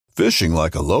Fishing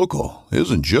like a local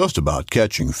isn't just about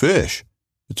catching fish.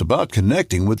 It's about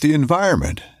connecting with the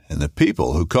environment and the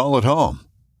people who call it home.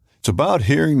 It's about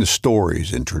hearing the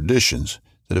stories and traditions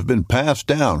that have been passed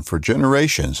down for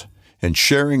generations and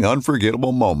sharing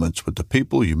unforgettable moments with the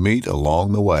people you meet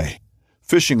along the way.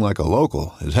 Fishing like a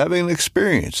local is having an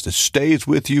experience that stays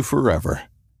with you forever.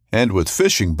 And with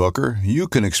Fishing Booker, you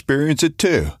can experience it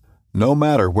too, no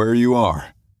matter where you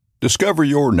are. Discover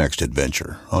your next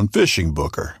adventure on Fishing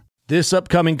Booker. This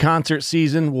upcoming concert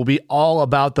season will be all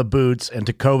about the boots, and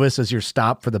Tecovas is your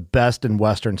stop for the best in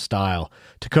Western style.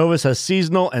 Tecovas has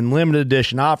seasonal and limited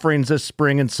edition offerings this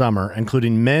spring and summer,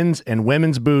 including men's and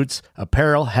women's boots,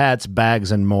 apparel, hats,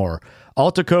 bags, and more.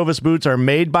 All Tecovas boots are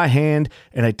made by hand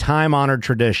in a time-honored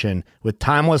tradition with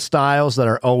timeless styles that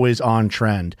are always on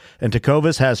trend. And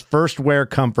Tecovas has first wear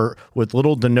comfort with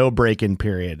little to no break-in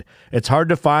period. It's hard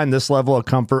to find this level of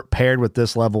comfort paired with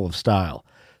this level of style.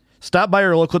 Stop by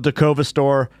your local Tecovas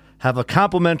store, have a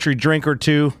complimentary drink or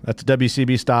two, that's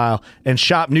WCB style, and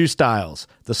shop new styles.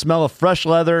 The smell of fresh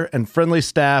leather and friendly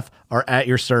staff are at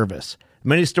your service.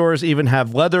 Many stores even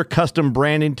have leather custom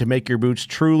branding to make your boots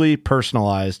truly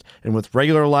personalized. And with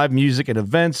regular live music and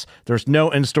events, there's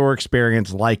no in-store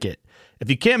experience like it.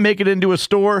 If you can't make it into a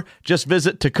store, just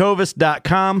visit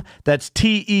tecovas.com. That's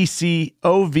TECOVAS.com.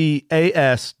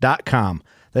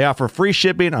 They offer free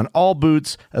shipping on all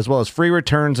boots, as well as free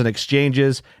returns and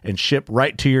exchanges, and ship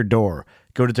right to your door.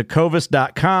 Go to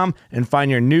tecovas.com and find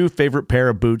your new favorite pair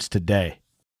of boots today.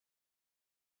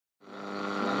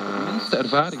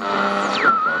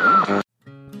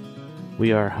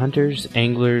 We are hunters,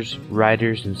 anglers,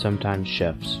 riders, and sometimes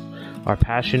chefs. Our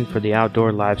passion for the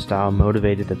outdoor lifestyle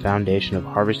motivated the foundation of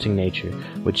Harvesting Nature,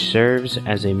 which serves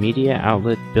as a media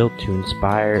outlet built to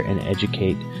inspire and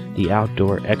educate the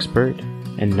outdoor expert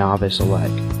and novice alike.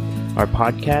 Our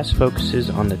podcast focuses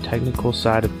on the technical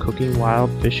side of cooking wild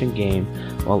fish and game,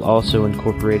 while also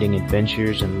incorporating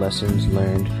adventures and lessons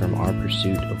learned from our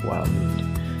pursuit of wild meat.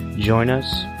 Join us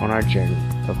on our journey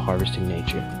of harvesting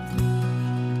nature.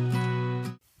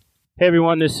 Hey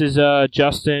everyone, this is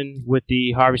Justin with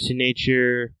the Harvesting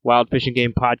Nature Wild Fish and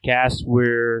Game podcast.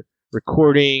 We're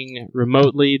recording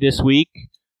remotely this week.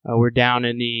 We're down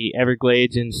in the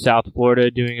Everglades in South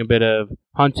Florida doing a bit of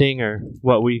hunting, or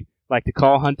what we like to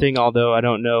call hunting, although I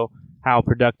don't know how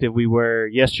productive we were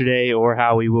yesterday or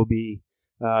how we will be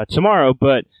tomorrow.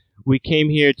 But we came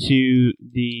here to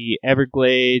the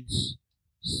Everglades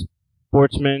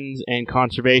Sportsmen's and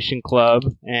Conservation Club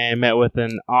and met with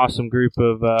an awesome group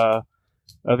of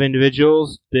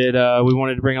individuals that we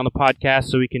wanted to bring on the podcast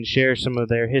so we can share some of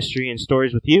their history and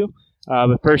stories with you.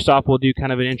 But first off, we'll do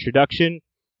kind of an introduction.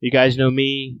 You guys know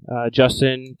me,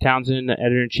 Justin Townsend, the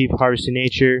editor-in-chief of Harvesting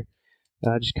Nature.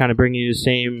 Just kind of bringing you the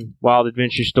same wild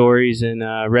adventure stories and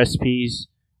recipes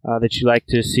that you like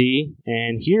to see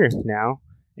and hear now.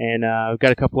 And we've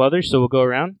got a couple others, so we'll go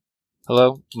around.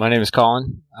 Hello, my name is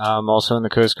Colin. I'm also in the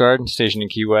Coast Guard, stationed in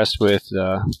Key West with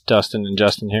Dustin and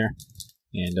Justin here.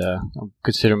 And I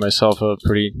consider myself a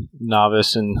pretty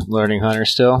novice and learning hunter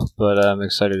still, but I'm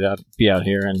excited to be out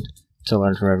here and to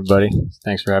learn from everybody.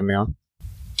 Thanks for having me on.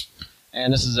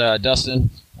 And this is Dustin.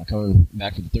 I'm coming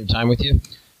back for the third time with you.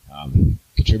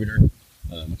 Contributor.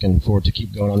 Looking forward to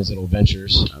keep going on these little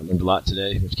adventures. I learned a lot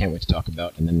today, which I can't wait to talk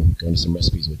about, and then go into some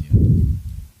recipes with you.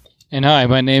 And hi,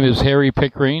 my name is Harry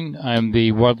Pickering. I'm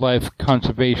the Wildlife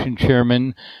Conservation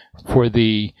Chairman for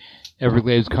the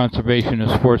Everglades Conservation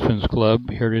and Sportsmen's Club,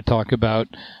 here to talk about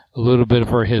a little bit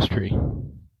of our history.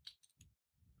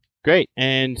 Great.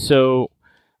 And so,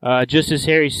 just as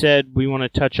Harry said, we want to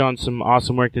touch on some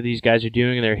awesome work that these guys are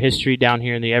doing in their history down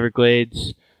here in the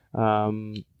Everglades.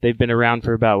 They've been around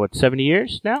for about, 70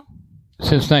 years now?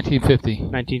 Since 1950.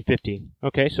 1950.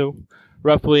 Okay, so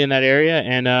roughly in that area.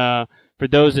 And for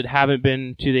those that haven't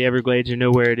been to the Everglades or know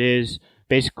where it is,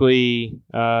 basically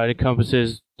it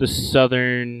encompasses the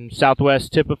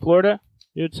southwest tip of Florida,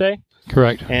 you would say?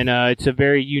 Correct. And it's a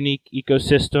very unique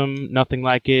ecosystem. Nothing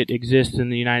like it exists in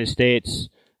the United States,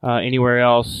 anywhere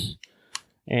else.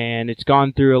 And it's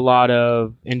gone through a lot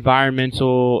of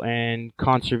environmental and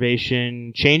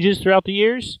conservation changes throughout the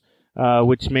years,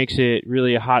 which makes it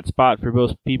really a hot spot for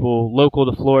both people local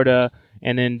to Florida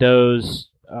and then those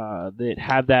that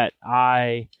have that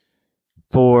eye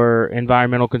for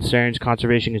environmental concerns,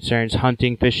 conservation concerns,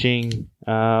 hunting, fishing,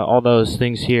 all those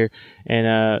things here.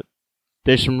 And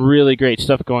there's some really great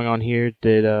stuff going on here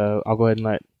that I'll go ahead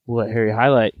and let Harry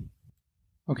highlight.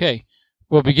 Okay.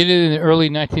 Well, beginning in the early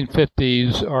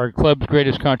 1950s, our club's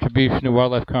greatest contribution to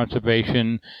wildlife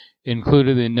conservation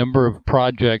included a number of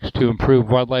projects to improve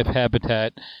wildlife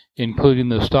habitat, including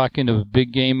the stocking of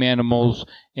big game animals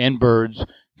and birds,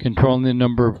 controlling the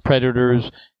number of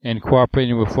predators, and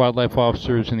cooperating with wildlife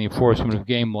officers in the enforcement of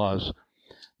game laws.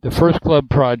 The first club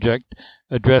project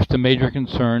addressed a major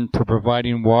concern for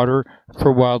providing water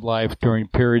for wildlife during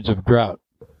periods of drought.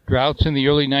 Droughts in the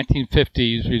early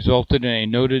 1950s resulted in a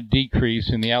noted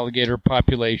decrease in the alligator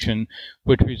population,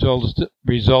 which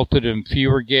resulted in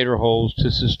fewer gator holes to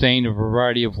sustain a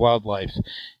variety of wildlife.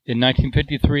 In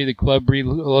 1953, the club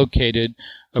relocated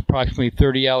approximately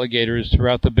 30 alligators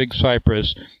throughout the Big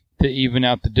Cypress to even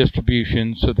out the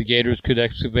distribution so the gators could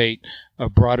excavate a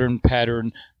broader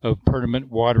pattern of permanent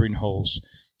watering holes.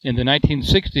 In the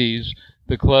 1960s,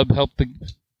 the club helped the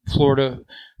Florida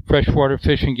Freshwater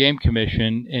Fish and Game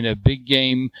Commission in a big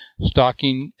game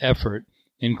stalking effort,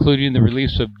 including the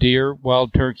release of deer,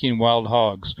 wild turkey, and wild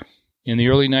hogs. In the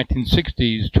early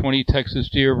 1960s, 20 Texas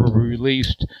deer were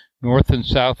released north and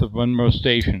south of Monroe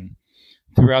Station.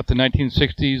 Throughout the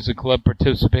 1960s, the club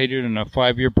participated in a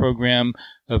 5-year program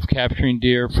of capturing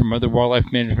deer from other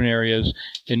wildlife management areas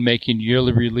and making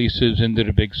yearly releases into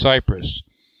the Big Cypress.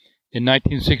 In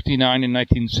 1969 and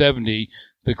 1970,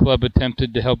 the club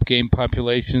attempted to help game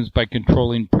populations by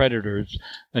controlling predators.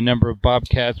 A number of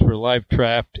bobcats were live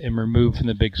trapped and removed from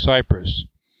the Big Cypress.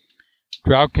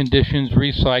 Drought conditions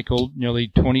recycled nearly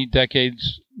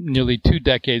 2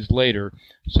 decades later,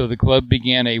 so the club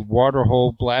began a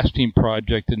waterhole blasting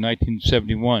project in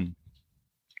 1971.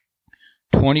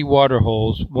 20 water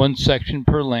holes, one section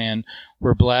per land,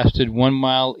 were blasted 1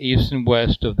 mile east and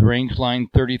west of the Range Line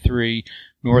 33,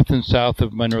 north and south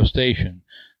of Monroe Station.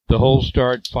 The holes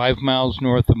start 5 miles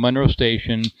north of Monroe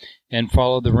Station and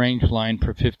follow the range line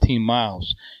for 15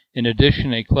 miles. In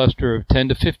addition, a cluster of 10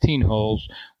 to 15 holes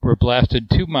were blasted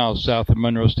 2 miles south of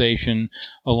Monroe Station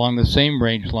along the same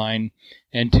range line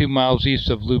and 2 miles east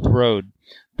of Loop Road.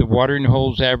 The watering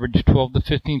holes averaged 12 to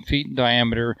 15 feet in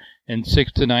diameter and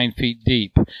 6 to 9 feet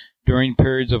deep. During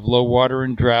periods of low water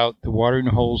and drought, the watering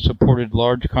holes supported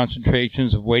large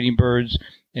concentrations of wading birds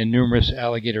and numerous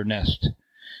alligator nests.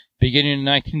 Beginning in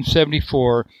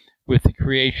 1974, with the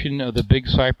creation of the Big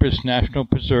Cypress National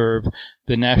Preserve,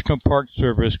 the National Park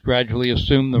Service gradually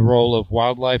assumed the role of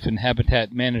wildlife and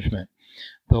habitat management.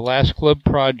 The last club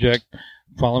project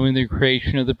following the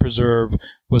creation of the preserve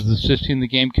was assisting the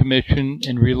Game Commission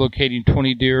in relocating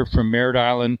 20 deer from Merritt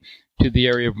Island to the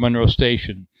area of Monroe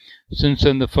Station. Since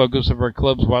then, the focus of our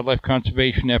club's wildlife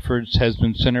conservation efforts has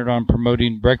been centered on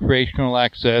promoting recreational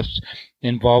access,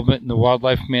 involvement in the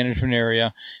wildlife management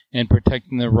area, and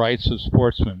protecting the rights of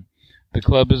sportsmen. The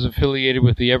club is affiliated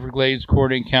with the Everglades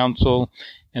Coordinating Council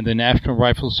and the National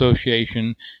Rifle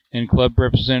Association, and club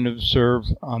representatives serve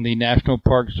on the National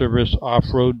Park Service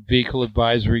Off-Road Vehicle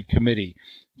Advisory Committee.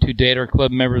 To date, our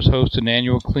club members host an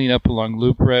annual cleanup along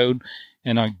Loop Road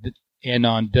and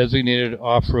on designated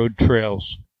off-road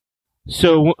trails.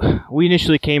 So we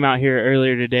initially came out here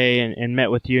earlier today and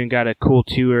met with you and got a cool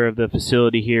tour of the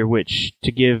facility here, which,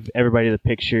 to give everybody the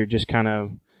picture, just kind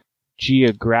of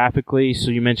geographically.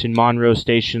 So you mentioned Monroe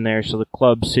Station there. So the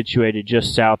club's situated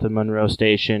just south of Monroe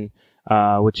Station,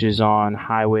 which is on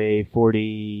Highway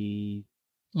 40.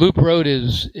 Loop Road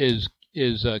is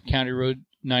County Road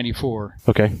 94.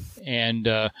 Okay. And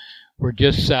we're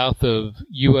just south of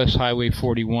U.S. Highway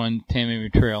 41,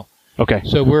 Tamiami Trail. Okay.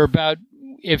 So we're about,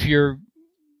 if you're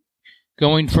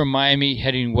going from Miami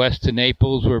heading west to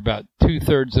Naples, we're about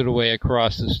 2/3 of the way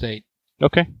across the state.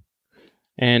 Okay.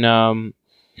 And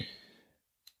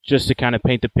just to kind of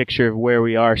paint the picture of where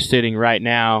we are sitting right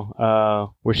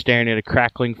now, we're staring at a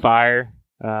crackling fire.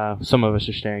 Some of us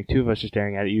are staring, 2 of us are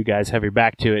staring at it. You guys have your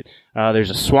back to it.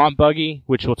 There's a swamp buggy,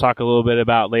 which we'll talk a little bit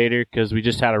about later because we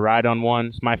just had a ride on one.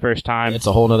 It's my first time. It's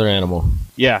a whole other animal.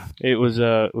 Yeah, it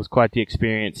was quite the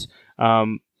experience.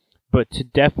 But to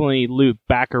definitely loop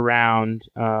back around,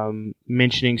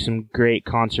 mentioning some great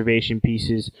conservation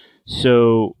pieces.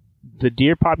 So the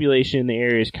deer population in the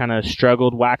area has kind of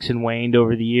struggled, waxed and waned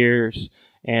over the years.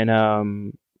 And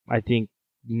I think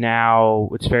now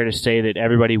it's fair to say that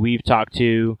everybody we've talked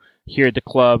to here at the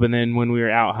club, and then when we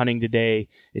were out hunting today,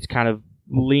 it's kind of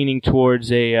leaning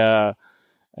towards a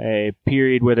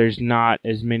period where there's not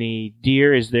as many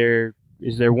deer as there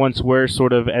once were,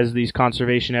 sort of as these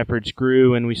conservation efforts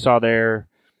grew and we saw their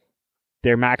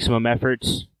maximum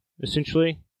efforts,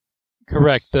 essentially.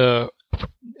 Correct.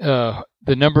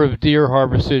 The number of deer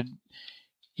harvested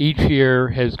each year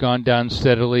has gone down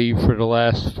steadily for the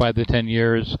last 5 to 10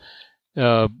 years,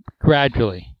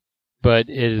 gradually, but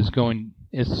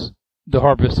the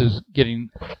harvest is getting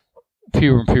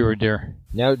fewer and fewer deer.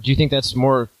 Now, do you think that's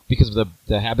more because of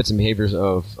the habits and behaviors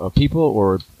of people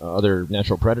or other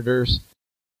natural predators?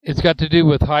 It's got to do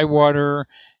with high water.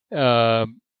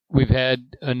 We've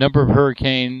had a number of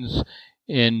hurricanes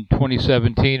in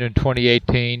 2017 and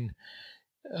 2018,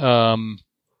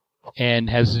 and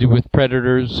has to do with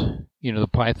predators, the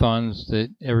pythons that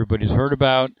everybody's heard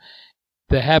about.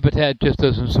 The habitat just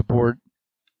doesn't support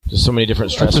There's so many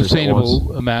different a stressors at once.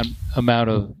 sustainable amount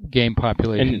of game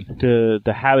population. And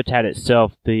the habitat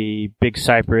itself, the Big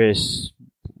Cypress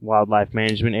Wildlife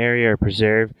Management Area or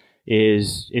Preserve,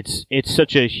 it's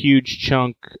such a huge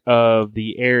chunk of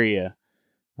the area.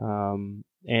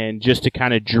 And just to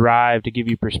kind of drive, to give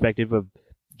you perspective of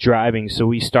driving, so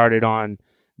we started on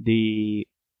the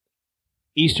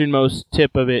easternmost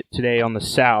tip of it today on the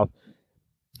south,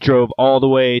 drove all the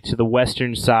way to the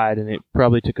western side, and it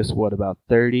probably took us, about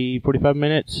 30, 45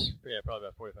 minutes? Yeah, probably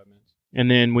about 45 minutes.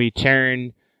 And then we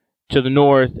turned to the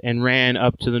north and ran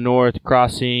up to the north,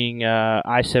 crossing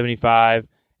I-75,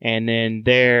 and then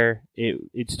there,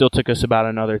 it still took us about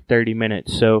another 30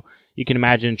 minutes. So you can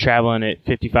imagine traveling at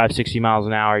 55, 60 miles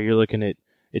an hour, you're looking at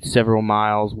it's several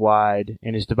miles wide,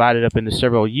 and it's divided up into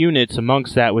several units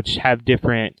amongst that, which have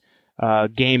different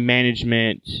game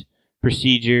management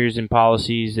procedures and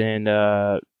policies and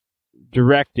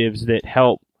directives that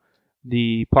help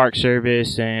the Park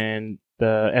Service and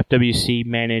the FWC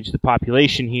manage the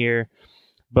population here.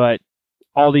 But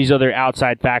all these other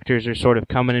outside factors are sort of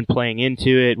coming and playing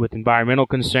into it with environmental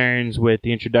concerns, with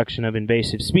the introduction of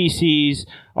invasive species.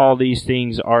 All these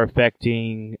things are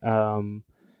affecting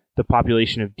the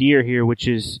population of deer here, which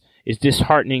is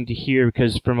disheartening to hear,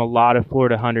 because from a lot of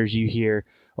Florida hunters you hear,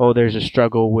 there's a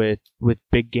struggle with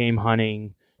big game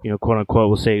hunting, quote unquote,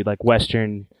 we'll say like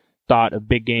Western thought of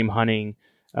big game hunting,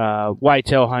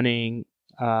 whitetail hunting,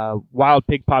 wild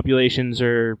pig populations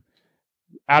are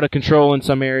out of control in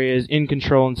some areas, in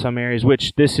control in some areas,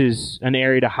 which this is an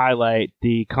area to highlight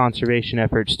the conservation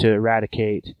efforts to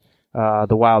eradicate the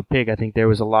wild pig. I think there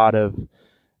was a lot of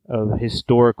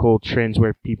historical trends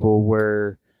where people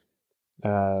were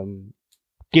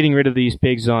getting rid of these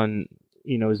pigs on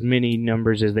as many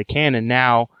numbers as they can, and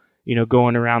now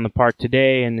going around the park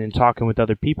today and then talking with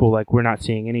other people, like, we're not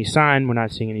seeing any sign, we're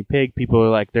not seeing any pig. People are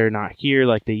like, they're not here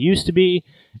like they used to be,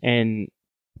 and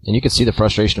you can see the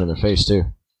frustration on their face too.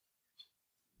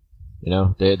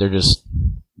 They're just,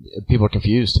 people are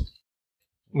confused.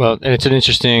 Well, and it's an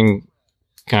interesting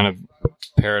kind of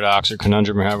paradox or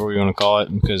conundrum, or however we want to call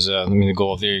it, because the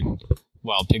goal of the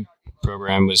wild pig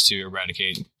program was to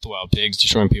eradicate the wild pigs,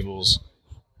 destroying people's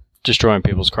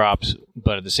crops.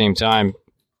 But at the same time,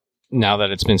 now that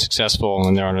it's been successful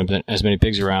and there aren't as many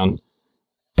pigs around,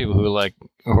 people who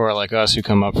are like us, who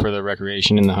come up for the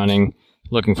recreation and the hunting,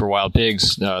 looking for wild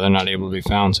pigs, they're not able to be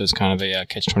found. So it's kind of a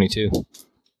catch-22.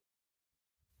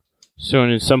 So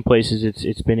in some places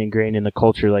it's been ingrained in the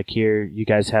culture. Like here, you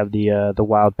guys have the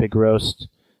wild pig roast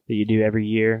that you do every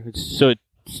year. So it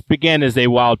began as a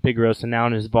wild pig roast and now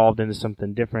it has evolved into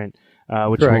something different,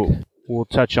 which we'll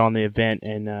touch on the event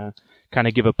and kind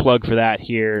of give a plug for that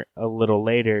here a little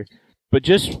later. But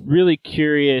just really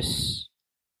curious,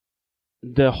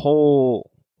 the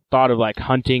whole thought of like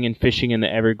hunting and fishing in the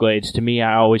Everglades, to me,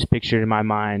 I always pictured in my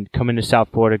mind coming to South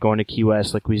Florida, going to Key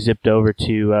West, like we zipped over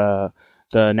to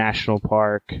the national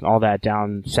park, all that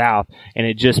down south, and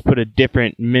it just put a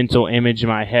different mental image in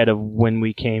my head of when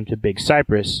we came to Big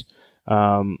Cypress.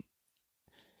 And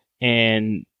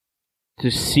to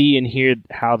see and hear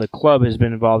how the club has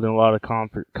been involved in a lot of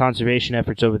conservation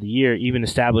efforts over the year, even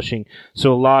establishing,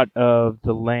 so a lot of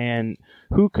the land,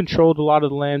 who controlled a lot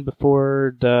of the land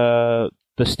before the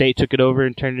state took it over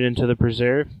and turned it into the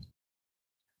preserve?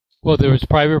 Well, there was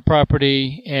private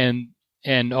property and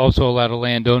also a lot of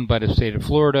land owned by the state of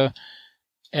Florida.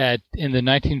 In the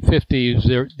 1950s,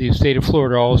 the state of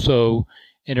Florida also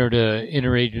entered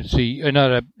an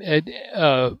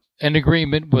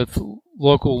agreement with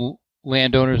local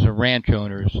landowners and ranch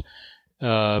owners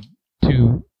to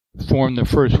form the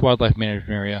first wildlife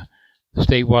management area, the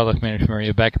state wildlife management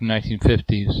area, back in the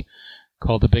 1950s,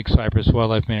 called the Big Cypress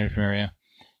Wildlife Management Area.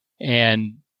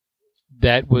 And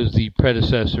that was the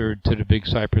predecessor to the Big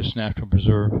Cypress National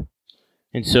Preserve.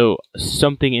 And so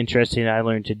something interesting I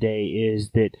learned today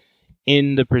is that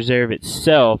in the preserve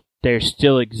itself, there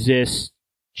still exists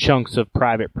chunks of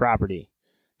private property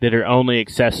that are only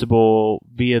accessible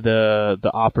via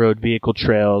the off-road vehicle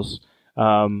trails.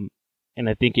 And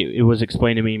I think it was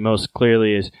explained to me most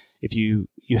clearly is if you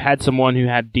had someone who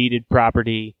had deeded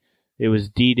property, it was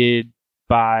deeded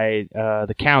by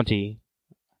the county,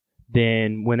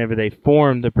 then whenever they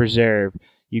formed the preserve,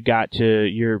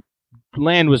 your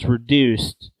land was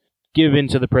reduced, given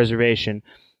to the preservation,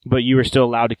 but you were still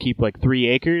allowed to keep like 3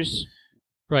 acres.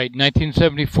 Right.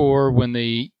 1974, when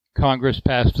the Congress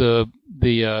passed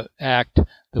the act,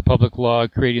 the public law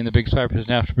creating the Big Cypress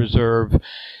National Preserve,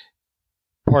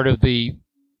 part of the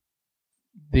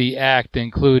act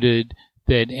included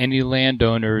that any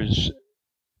landowners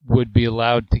would be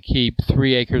allowed to keep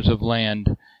 3 acres of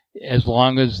land as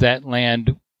long as that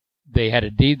land, they had a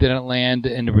deed to that land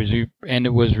and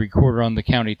it was recorded on the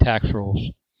county tax rolls.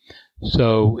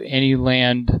 So any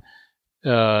land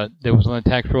that was on the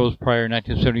tax rolls prior to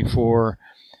 1974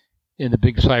 in the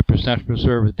Big Cypress National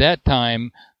Preserve at that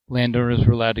time, landowners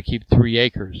were allowed to keep 3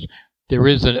 acres. There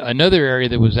is another area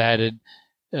that was added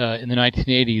in the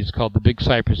 1980s called the Big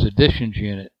Cypress Additions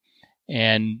Unit,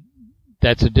 and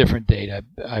that's a different date.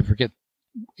 I forget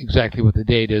exactly what the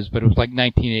date is, but it was like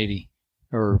 1980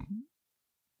 or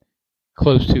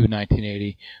close to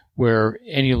 1980, where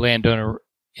any landowner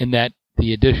in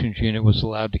the additions unit was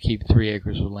allowed to keep 3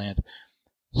 acres of land.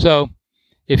 So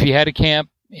if you had a camp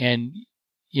and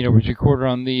it was recorded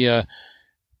on the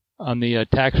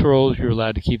tax rolls, you're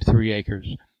allowed to keep 3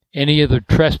 acres. Any other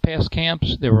trespass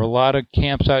camps? There were a lot of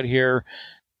camps out here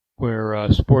where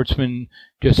sportsmen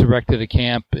just erected a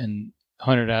camp and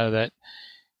hunted out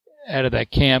of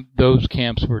that camp. Those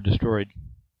camps were destroyed.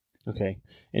 Okay.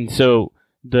 And so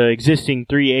the existing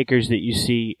 3 acres that you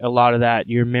see, a lot of that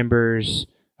your members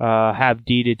have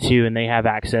deeded to, and they have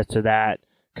access to that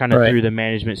kind of through the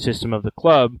management system of the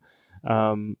club.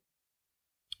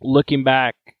 Looking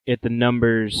back at the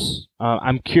numbers,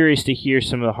 I'm curious to hear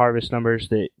some of the harvest numbers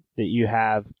that you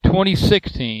have.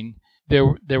 2016,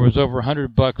 there was over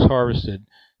 100 bucks harvested,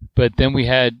 but then we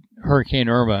had Hurricane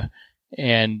Irma,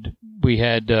 and we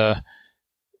had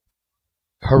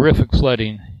horrific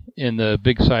flooding in the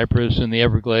Big Cypress and the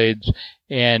Everglades,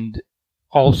 and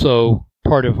also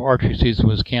part of archery season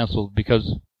was canceled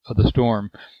because of the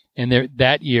storm. And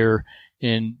that year,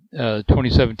 in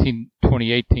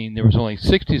 2017-2018, there was only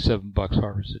 67 bucks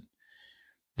harvested.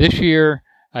 This year,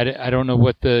 I don't know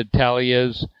what the tally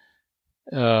is,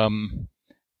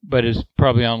 but it's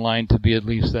probably online to be at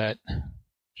least that.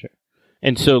 Sure.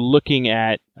 And so looking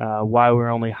at why we're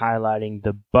only highlighting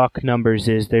the buck numbers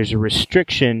is there's a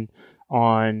restriction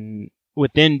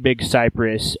within Big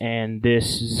Cypress and this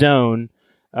zone,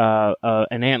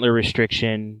 an antler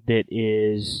restriction that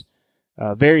is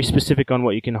very specific on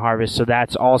what you can harvest. So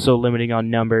that's also limiting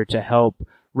on number to help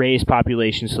raise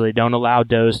population, so they don't allow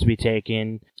does to be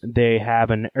taken. They have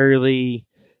an early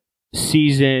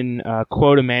season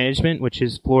quota management, which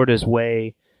is Florida's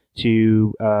way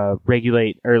to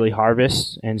regulate early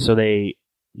harvests, and so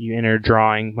you enter a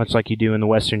drawing, much like you do in the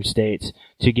western states,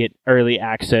 to get early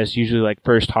access, usually like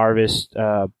first harvest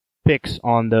picks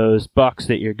on those bucks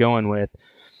that you're going with.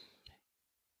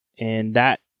 And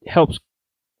that helps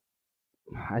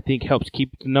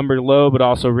keep the number low, but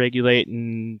also regulate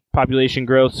and population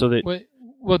growth so that...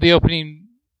 Well, the opening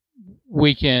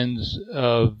weekends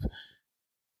of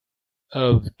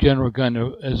General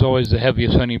Gun is always the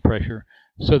heaviest hunting pressure.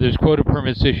 So there's quota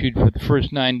permits issued for the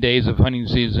first 9 days of hunting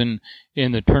season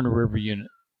in the Turner River unit.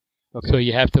 Okay. So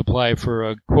you have to apply for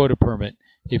a quota permit.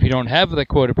 If you don't have the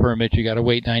quota permit, you got to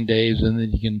wait 9 days, and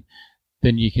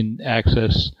then you can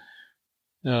access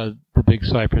the Big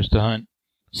Cypress to hunt.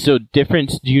 So do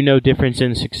you know difference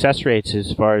in success rates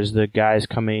as far as the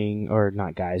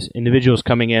individuals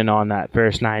coming in on that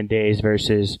first 9 days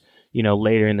versus,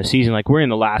 later in the season? Like, we're in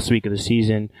the last week of the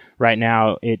season. Right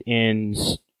now it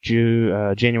ends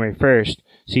January 1st.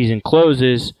 Season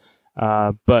closes,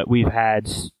 but we've had,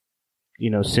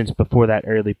 since before that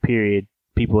early period,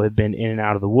 people have been in and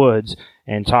out of the woods,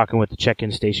 and talking with the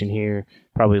check-in station here,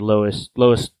 probably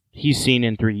lowest he's seen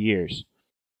in 3 years.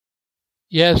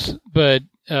 Yes, but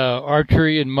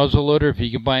archery and muzzleloader, if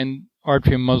you combine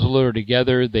archery and muzzleloader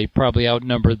together, they probably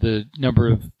outnumber the number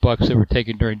of bucks that were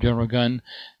taken during General Gun.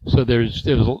 So there's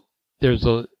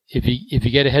if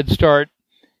you get a head start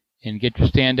and get your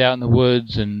stand out in the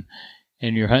woods and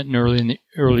you're hunting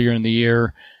earlier in the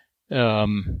year,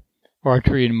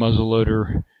 archery and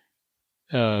muzzleloader,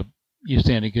 you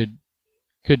stand a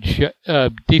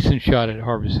decent shot at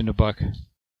harvesting a buck.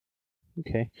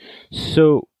 Okay,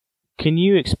 so can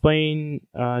you explain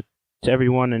to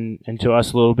everyone and to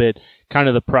us a little bit kind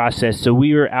of the process? So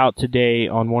we were out today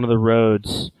on one of the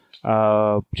roads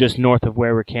just north of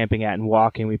where we're camping at and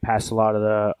walking. We passed a lot of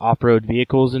the off-road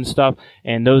vehicles and stuff,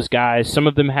 and those guys, some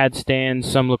of them had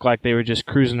stands, some looked like they were just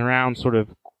cruising around, sort of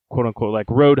quote-unquote like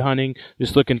road hunting,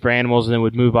 just looking for animals, and then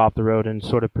would move off the road and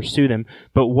sort of pursue them.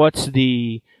 But what's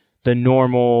the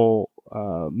normal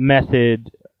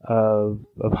method of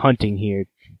hunting here?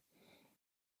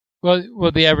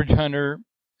 Well, the average hunter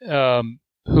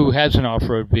who has an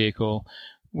off-road vehicle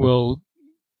will,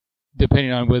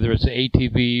 depending on whether it's an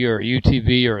ATV or a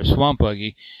UTV or a swamp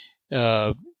buggy,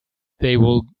 they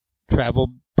will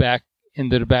travel back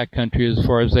into the backcountry as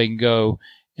far as they can go,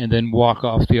 and then walk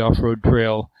off the off-road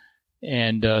trail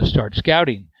and start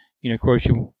scouting. Of course,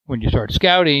 when you start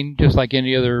scouting, just like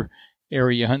any other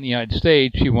area you hunt in the United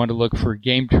States, you want to look for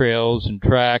game trails and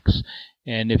tracks.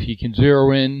 And if you can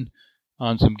zero in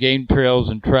on some game trails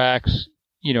and tracks,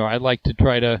 I like to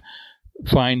try to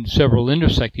find several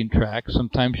intersecting tracks.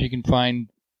 Sometimes you can find,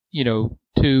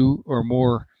 2 or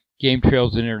more game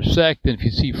trails that intersect. And if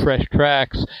you see fresh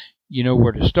tracks, you know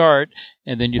where to start.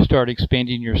 And then you start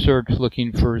expanding your search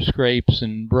looking for scrapes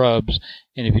and rubs.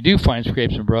 And if you do find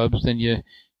scrapes and rubs, then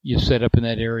you set up in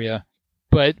that area.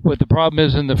 But what the problem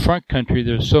is in the front country,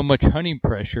 there's so much hunting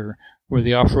pressure where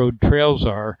the off-road trails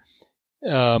are.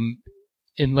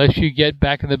 Unless you get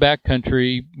back in the back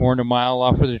country more than a mile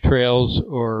off of the trails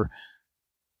or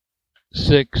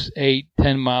 6, 8,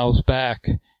 10 miles back,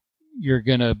 you're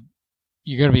gonna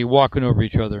be walking over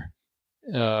each other.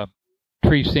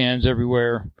 Tree stands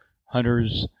everywhere,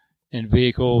 hunters and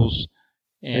vehicles.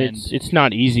 And it's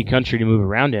not easy country to move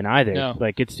around in either. No.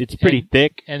 Like it's pretty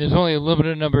thick. And there's only a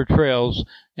limited number of trails,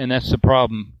 and that's the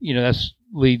problem. That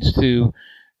leads to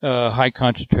high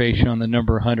concentration on the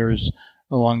number of hunters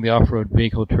along the off-road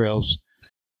vehicle trails.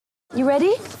 You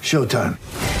ready? Showtime.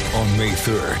 On May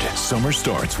 3rd, summer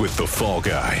starts with The Fall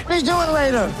Guy. Let's do it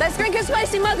later. Let's drink a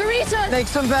spicy margarita. Make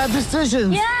some bad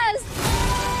decisions. Yes.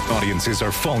 Audiences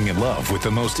are falling in love with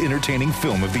the most entertaining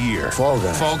film of the year. Fall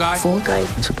Guy. Fall Guy? Fall Guy.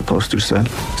 That's what the poster said.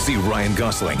 See Ryan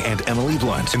Gosling and Emily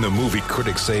Blunt in the movie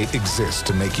critics say exists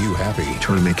to make you happy.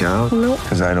 Trying to make it out? Nope.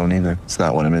 Because I don't either. It's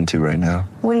not what I'm into right now.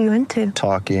 What are you into?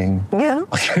 Talking. Yeah.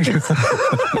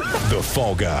 The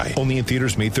Fall Guy. Only in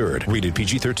theaters May 3rd. Rated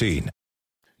PG-13.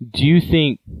 Do you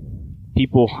think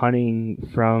people hunting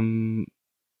from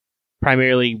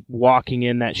primarily walking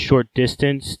in that short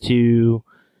distance to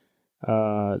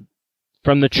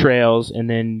from the trails and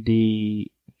then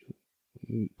the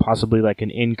possibly like an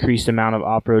increased amount of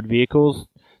off-road vehicles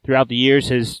throughout the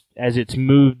years as it's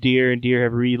moved deer and deer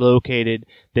have relocated,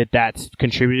 that's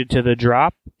contributed to the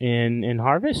drop in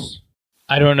harvest?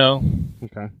 I don't know.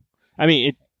 Okay. I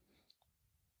mean,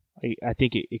 I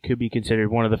think it could be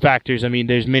considered one of the factors. I mean,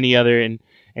 there's many other and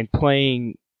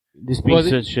playing this being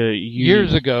such a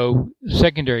years ago,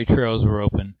 secondary trails were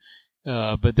open,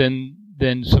 but then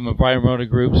some environmental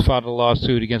groups filed a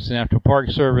lawsuit against the National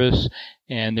Park Service,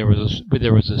 and there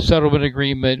was a settlement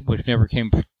agreement which never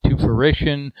came to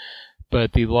fruition.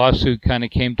 But the lawsuit kind of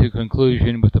came to a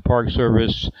conclusion with the Park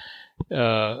Service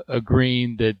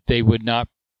agreeing that they would not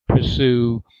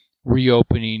pursue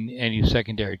reopening any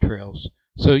secondary trails.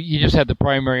 So you just had the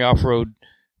primary off-road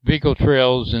vehicle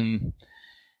trails, and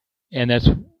that's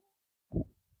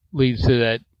leads to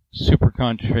that super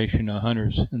concentration of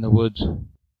hunters in the woods.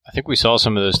 I think we saw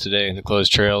some of those today, the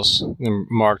closed trails. They're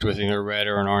marked with either a red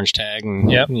or an orange tag. And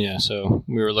yep. Yeah, so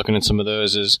we were looking at some of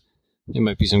those as there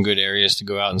might be some good areas to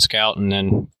go out and scout, and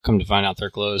then come to find out they're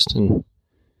closed. And,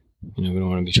 we don't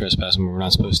want to be trespassing where we're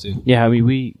not supposed to. Yeah, I mean,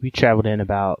 we traveled in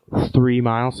about 3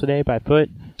 miles today by foot.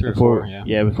 3 or 4, yeah.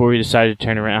 Yeah, before we decided to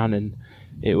turn around, and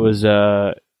it was,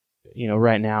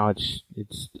 right now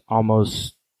it's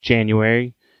almost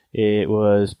January. It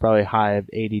was probably a high of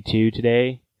 82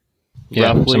 today.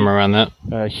 Yeah, roughly. Somewhere around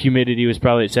that. Humidity was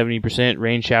probably at 70%,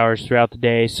 rain showers throughout the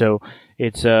day. So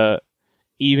it's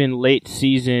even late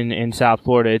season in South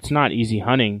Florida, it's not easy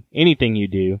hunting, anything you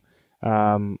do,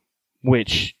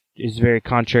 which is very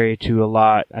contrary to a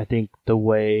lot, I think, the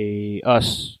way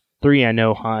us three I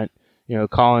know hunt.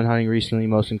 Colin hunting recently,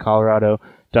 most in Colorado,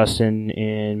 Dustin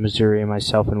in Missouri, and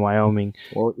myself in Wyoming.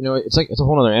 Well, it's a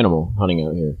whole other animal hunting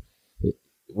out here.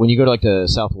 When you go to the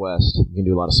Southwest, you can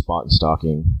do a lot of spot and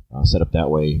stalking, set up that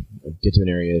way, get to an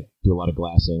area, do a lot of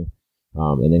glassing,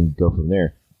 and then go from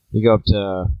there. You go up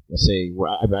to, let's say, where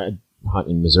I hunt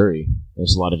in Missouri.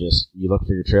 There's a lot of just, you look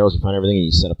for your trails, you find everything, and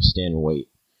you set up a stand and wait.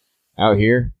 Out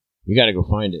here, you got to go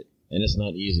find it, and it's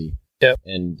not easy. Yep.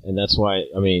 And that's why,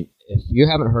 I mean, if you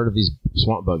haven't heard of these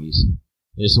swamp buggies,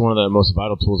 it's one of the most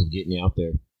vital tools of getting you out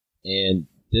there. And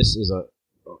this is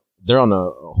they're on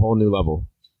a whole new level.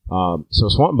 So a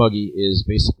swamp buggy is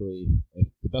basically,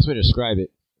 the best way to describe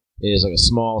it is like a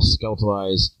small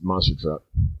skeletalized monster truck.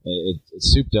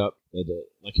 It's souped up,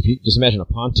 like if you just imagine a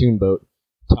pontoon boat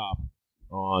top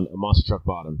on a monster truck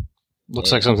bottom.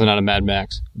 Looks like something out of Mad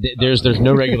Max. There's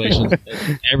no regulations.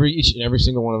 Each and every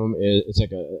single one of them it's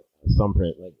like a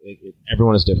thumbprint. Like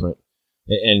everyone is different,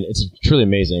 and it's truly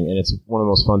amazing. And it's one of the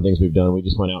most fun things we've done. We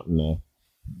just went out and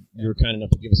you were kind enough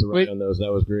to give us a ride on those.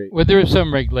 That was great. Well, there is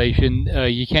some regulation.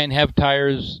 You can't have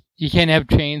tires. You can't have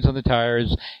chains on the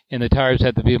tires, and the tires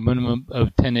have to be a minimum of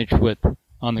 10-inch width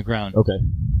on the ground. Okay.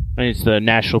 And it's the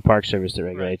National Park Service that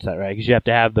regulates that, right? Because you have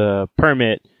to have the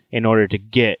permit in order to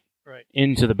get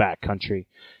into the backcountry.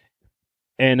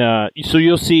 And so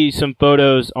you'll see some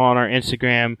photos on our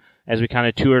Instagram as we kind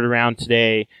of toured around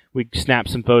today. We snapped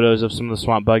some photos of some of the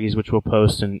swamp buggies, which we'll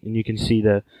post, and you can see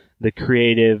the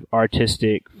creative,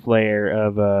 artistic flair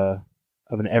of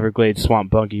an Everglades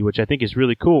swamp buggy, which I think is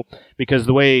really cool because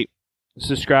the way it's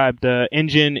described, the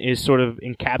engine is sort of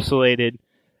encapsulated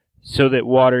so that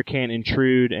water can't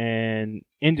intrude and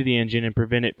into the engine and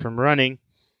prevent it from running,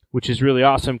 which is really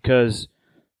awesome because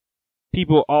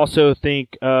people also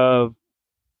think of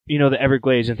the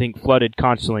Everglades and think flooded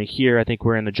constantly. Here, I think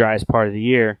we're in the driest part of the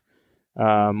year.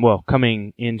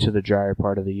 Coming into the drier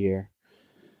part of the year.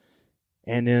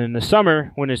 And then in the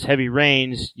summer, when it's heavy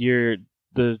rains,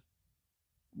 the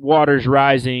water's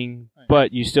rising,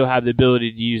 but you still have the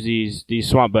ability to use these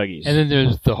swamp buggies. And then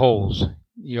there's the holes.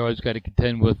 You always got to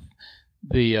contend with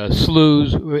the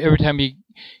sloughs. Every time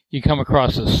you come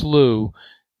across a slough,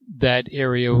 that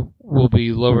area will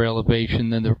be lower elevation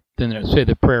than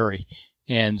the prairie.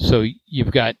 And so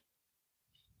you've got,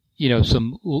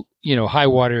 some, high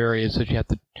water areas that you have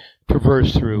to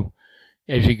traverse through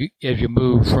as you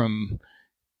move from,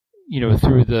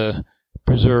 through the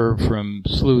preserve from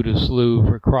slough to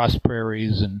slough, across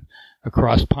prairies and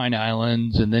across pine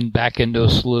islands, and then back into a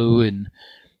slough and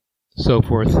so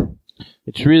forth.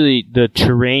 It's really the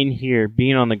terrain here,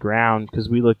 being on the ground, because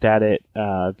we looked at it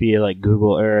via like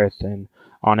Google Earth and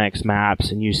OnX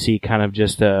Maps, and you see kind of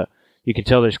just you can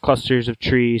tell there's clusters of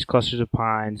trees, clusters of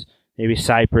pines, maybe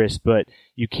cypress, but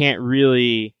you can't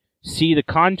really see the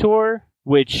contour,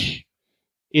 which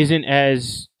isn't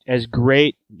as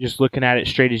great just looking at it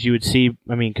straight as you would see.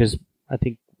 I mean, because I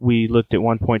think we looked at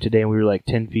one point today and we were like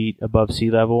 10 feet above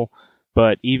sea level,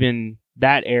 but even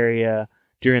that area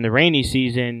during the rainy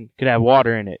season could have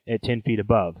water in it at 10 feet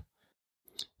above.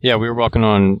 Yeah, we were walking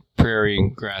on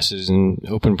prairie grasses and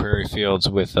open prairie fields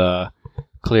with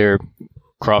clear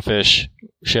crawfish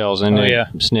shells in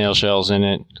it, snail shells in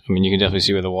it. I mean, you can definitely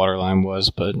see where the water line was,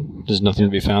 but there's nothing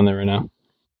to be found there right now.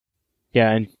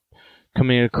 Yeah, and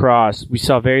coming across, we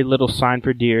saw very little sign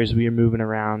for deer as we were moving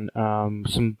around.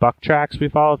 Some buck tracks we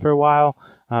followed for a while,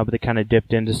 but they kind of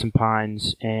dipped into some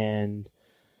pines and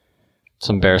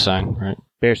some bear sign, right?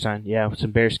 Bear sign, yeah, with some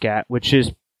bear scat, which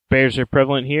is bears are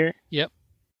prevalent here. Yep.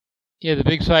 Yeah, the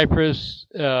big cypress.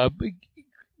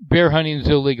 Bear hunting is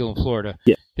illegal in Florida.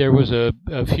 Yeah. There was a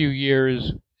few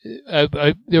years.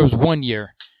 There was 1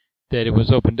 year that it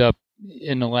was opened up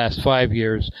in the last 5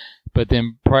 years, but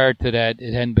then prior to that,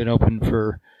 it hadn't been open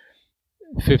for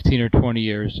 15 or 20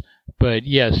 years. But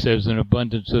yes, there's an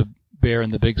abundance of bear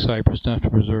in the Big Cypress National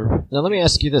Preserve. Now, let me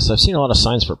ask you this: I've seen a lot of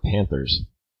signs for panthers.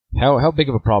 How big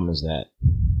of a problem is that?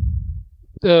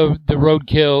 The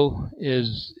roadkill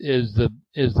is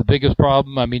the biggest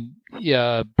problem. I mean,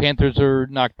 yeah, panthers are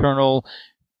nocturnal.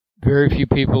 Very few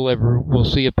people ever will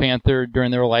see a panther during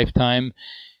their lifetime.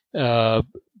 But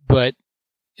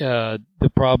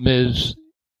the problem is,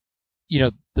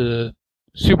 the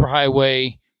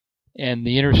superhighway and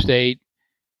the interstate,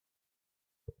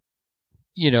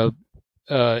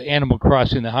 animal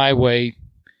crossing the highway,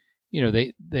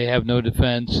 they have no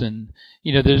defense. And,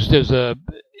 there's a,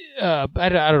 I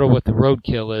don't know what the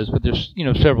roadkill is, but there's,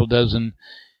 several dozen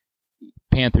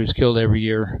panthers killed every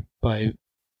year by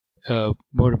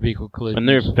motor vehicle collisions. And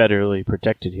they're federally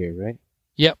protected here, right?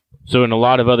 Yep. So in a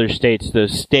lot of other states, the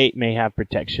state may have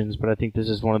protections, but I think this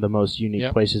is one of the most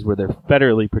unique places where they're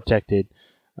federally protected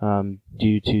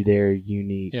due to their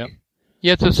unique... Yep.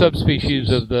 Yeah, it's a subspecies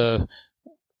of the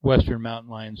western mountain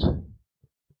lions.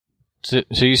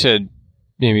 So you said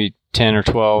maybe 10 or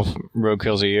 12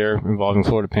 roadkills a year involving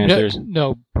Florida panthers?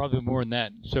 No, probably more than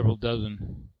that, several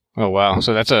dozen. Oh, wow.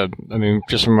 So that's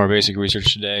just from our basic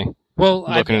research today,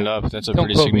 looking it up, that's a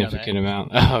pretty significant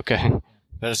amount. Oh, okay.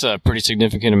 That's a pretty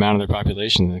significant amount of their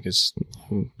population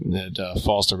that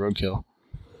falls to roadkill.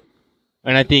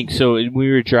 And I think, so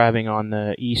we were driving on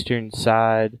the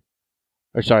the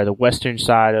western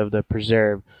side of the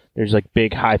preserve. There's like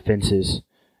big high fences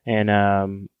and a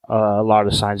lot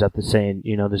of signs up that saying,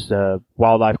 there's the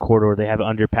wildlife corridor. They have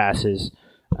underpasses,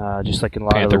 just like in a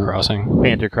lot Panther of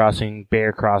crossing,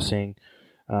 bear crossing,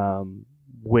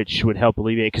 which would help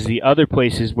alleviate. Because the other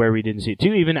places where we didn't see it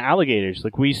too, even alligators.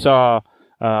 Like we saw,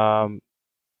 Dustin,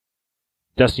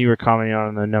 you were commenting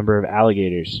on the number of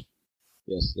alligators.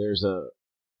 Yes, there's a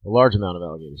large amount of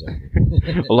alligators out here.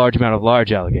 A large amount of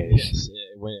large alligators. Yes,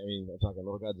 I'm talking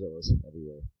little Godzillas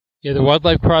everywhere. Yeah, the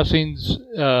wildlife crossings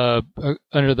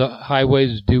under the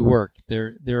highways do work.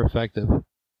 They're effective.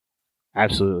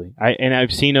 Absolutely.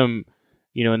 I've seen them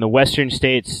in the western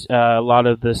states, a lot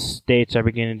of the states are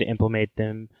beginning to implement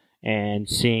them and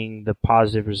seeing the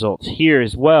positive results here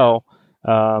as well.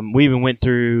 We even went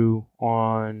through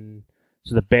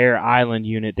so the Bear Island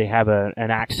unit, they have an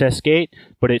access gate,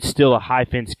 but it's still a high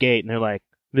fence gate, and they're like,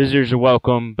 visitors are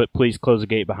welcome, but please close the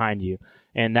gate behind you.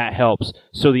 And that helps.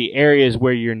 So the areas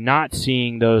where you're not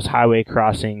seeing those highway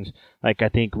crossings, like I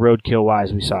think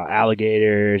roadkill-wise, we saw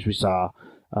alligators, we saw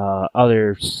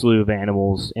other slew of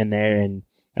animals in there, and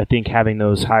I think having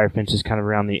those higher fences kind of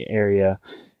around the area,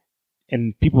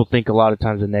 and people think a lot of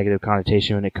times a negative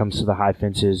connotation when it comes to the high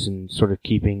fences and sort of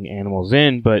keeping animals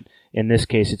in, but in this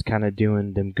case it's kind of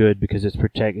doing them good because it's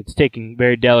taking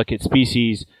very delicate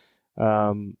species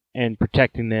and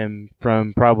protecting them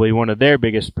from probably one of their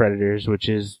biggest predators, which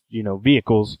is,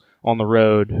 vehicles on the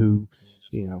road who,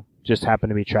 just happen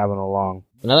to be traveling along.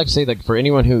 And I'd like to say, for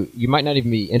anyone who, you might not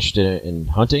even be interested in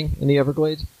hunting in the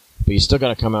Everglades, but you still got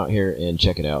to come out here and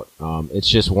check it out. It's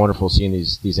just wonderful seeing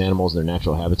these animals in their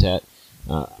natural habitat.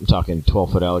 I'm talking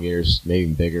 12-foot alligators, maybe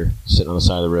even bigger, sitting on the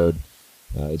side of the road.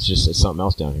 It's something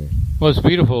else down here. Well, it's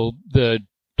beautiful. The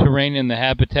terrain and the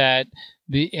habitat,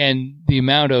 the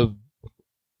amount of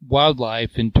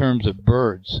wildlife in terms of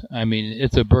birds. I mean,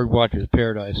 it's a bird watcher's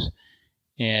paradise,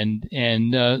 and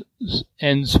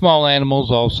small animals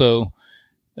also.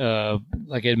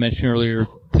 Like I had mentioned earlier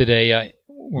today,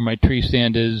 where my tree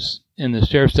stand is in the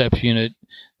stair steps unit,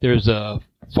 there's a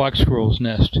fox squirrel's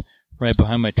nest right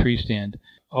behind my tree stand.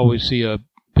 Always see a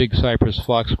big cypress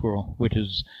fox squirrel, which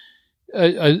is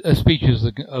a species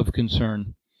of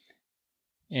concern.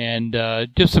 And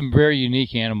just some very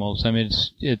unique animals. I mean,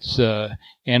 it's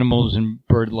animals and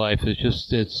bird life.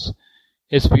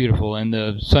 It's beautiful, and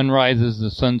the sunrises, the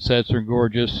sunsets are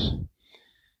gorgeous.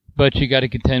 But you got to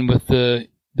contend with the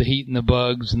heat and the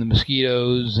bugs and the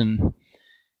mosquitoes and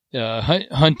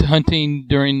hunting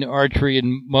during archery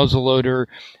and muzzleloader.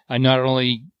 I not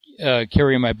only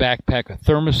carry in my backpack a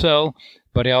thermocell,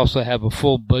 but I also have a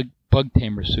full bug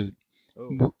tamer suit.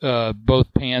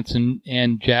 Both pants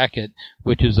and jacket,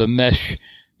 which is a mesh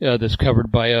that's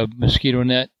covered by a mosquito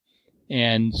net,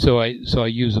 and so I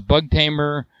use a bug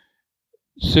tamer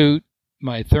suit,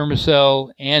 my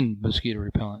thermocell, and mosquito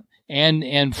repellent,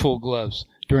 and full gloves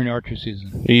during archery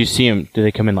season. Do you see them? Do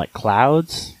they come in like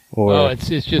clouds? Or? Oh, it's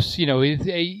just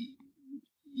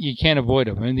you can't avoid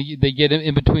them. I mean, they get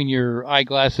in between your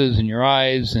eyeglasses and your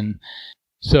eyes, and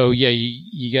so yeah,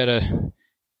 you gotta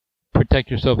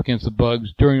protect yourself against the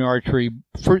bugs during archery.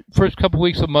 First couple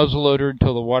weeks of muzzleloader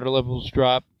until the water levels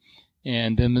drop,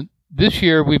 and then this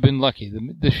year we've been lucky.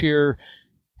 This year,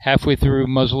 halfway through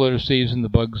muzzleloader season, the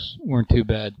bugs weren't too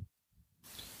bad.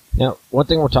 Now, one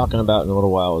thing we're talking about in a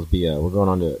little while is we're going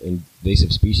on to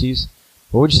invasive species.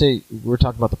 What would you say? We're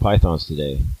talking about the pythons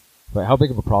today, but how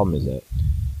big of a problem is that?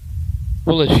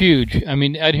 Well, it's huge. I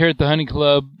mean, out here at the hunting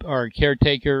club, our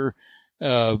caretaker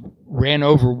ran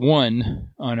over one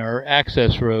on our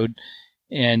access road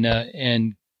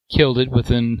and killed it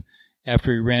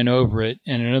after he ran over it,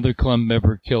 and another club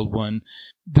member killed one.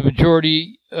 The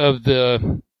majority of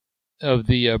the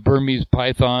Burmese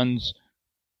pythons,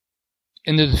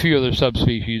 and there's a few other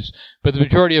subspecies, but the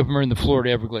majority of them are in the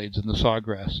Florida Everglades in the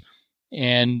sawgrass.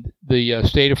 And the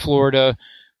state of Florida,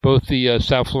 both the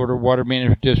South Florida Water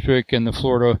Management District and the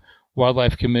Florida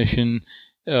Wildlife Commission,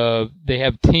 they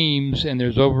have teams, and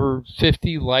there's over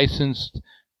 50 licensed,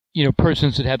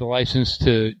 persons that have the license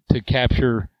to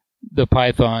capture the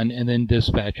python and then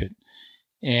dispatch it.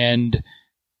 And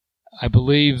I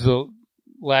believe the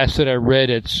last that I read,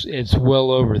 it's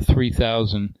well over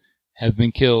 3,000 have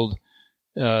been killed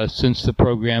since the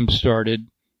program started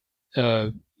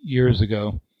years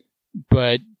ago.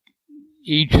 But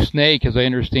each snake, as I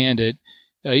understand it,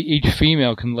 each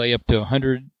female can lay up to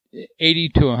 80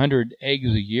 to 100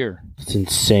 eggs a year. It's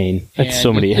insane. That's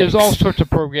so many eggs. There's all sorts of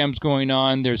programs going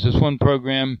on. There's this one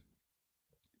program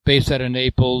based out of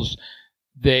Naples.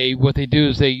 What they do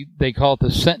is they call it the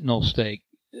sentinel snake.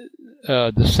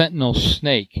 The sentinel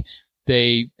snake.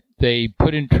 They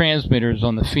put in transmitters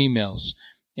on the females,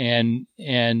 and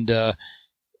they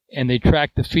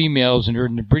track the females, and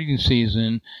during the breeding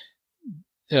season,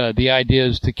 the idea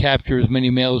is to capture as many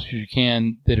males as you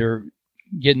can that are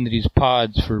getting to these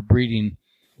pods for breeding.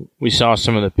 We saw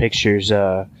some of the pictures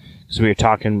because we were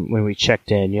talking when we checked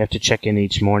in. You have to check in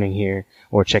each morning here,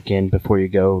 or check in before you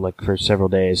go, like for several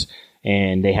days.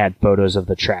 And they had photos of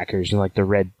the trackers and like the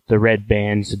red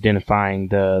bands identifying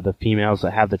the females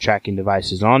that have the tracking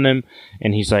devices on them.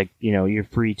 And he's like, you're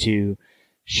free to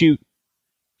shoot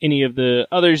any of the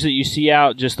others that you see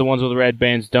out. Just the ones with the red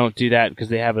bands, don't do that because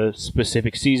they have a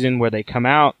specific season where they come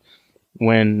out,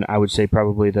 when I would say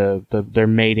probably their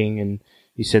mating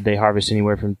he said they harvest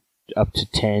anywhere from up to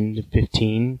 10 to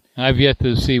 15. I've yet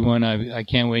to see one. I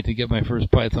can't wait to get my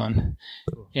first python.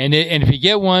 And if you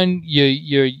get one,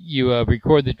 you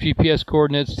record the GPS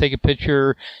coordinates, take a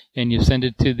picture, and you send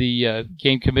it to the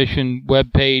Game Commission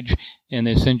webpage, and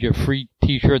they send you a free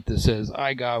T-shirt that says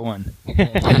 "I got one."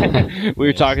 We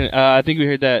were talking. I think we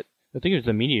heard that. I think it was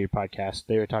the Meteor podcast.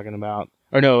 They were talking about,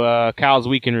 or no, Cal's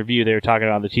Week in Review. They were talking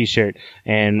about the T-shirt,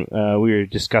 and we were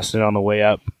discussing it on the way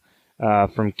up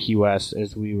from Key West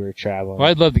as we were traveling. Well,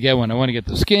 I'd love to get one. I want to get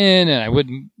the skin, and I would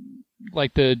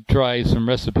like to try some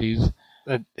recipes.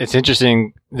 It's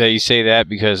interesting that you say that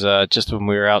because just when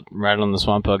we were out riding on the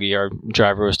Swamp Buggy, our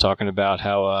driver was talking about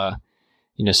how,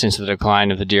 since the decline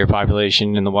of the deer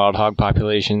population and the wild hog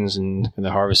populations and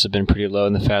the harvests have been pretty low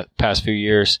in the past few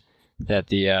years, that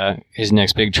his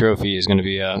next big trophy is going to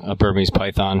be a Burmese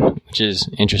python, which is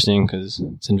interesting because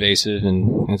it's invasive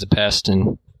and it's a pest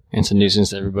and it's a nuisance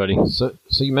to everybody. So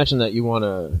you mentioned that you want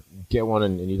to get one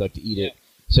and you'd like to eat it.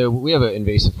 So we have an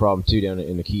invasive problem too down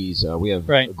in the Keys. We have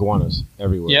iguanas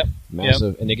everywhere. Yep.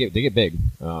 Massive, and they get big.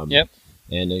 Yep.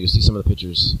 And you'll see some of the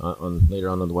pictures on later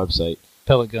on the website.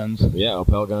 Pellet guns. Yeah,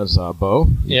 pellet guns, bow.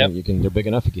 Yep. They're big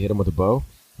enough. You can hit them with a bow.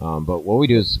 But what we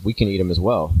do is we can eat them as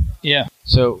well. Yeah.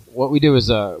 So what we do is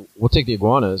we'll take the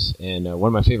iguanas, and one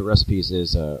of my favorite recipes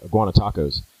is iguana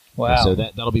tacos. Wow. So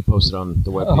that'll be posted on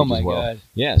the webpage Oh my as well. God.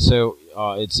 Yeah. So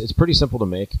it's pretty simple to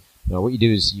make. What you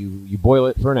do is you boil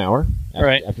it for an hour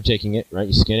after taking it. Right.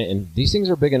 You skin it, and these things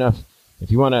are big enough.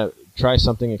 If you want to try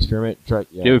something, experiment. Do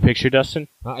you have a picture, Dustin?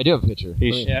 I do have a picture.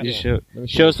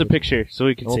 Show us the picture so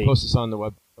we can see. We'll post this on the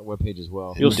webpage as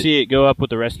well. You'll see it go up with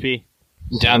the recipe.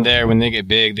 Down there, when they get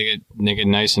big, they get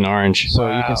nice and orange.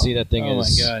 So you can see that thing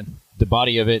is. Oh my God. The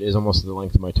body of it is almost the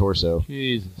length of my torso.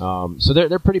 Jesus. So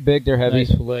they're pretty big. They're heavy.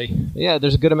 Nice fillet. Yeah,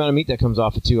 there's a good amount of meat that comes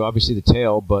off it too. Obviously the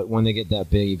tail, but when they get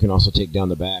that big, you can also take down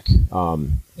the back.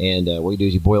 And what you do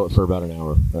is you boil it for about an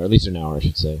hour, or at least an hour, I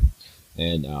should say.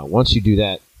 And once you do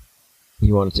that,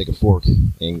 you want to take a fork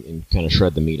and kind of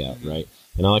shred the meat out, right?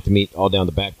 And I like the meat all down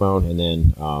the backbone, and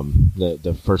then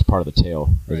the first part of the tail.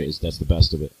 That's the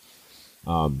best of it.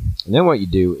 And then what you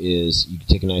do is you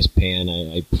take a nice pan.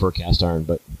 I prefer cast iron,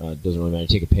 but it doesn't really matter. I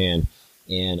take a pan,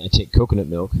 and I take coconut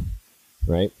milk,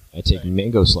 right? I take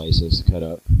mango slices cut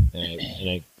up, and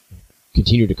I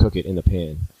continue to cook it in the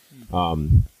pan.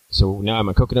 So now I have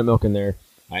my coconut milk in there.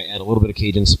 I add a little bit of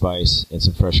Cajun spice and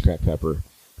some fresh cracked pepper,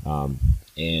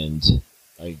 and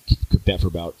I cook that for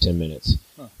about 10 minutes.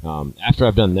 After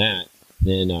I've done that,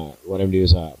 then what I'm going to do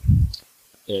is I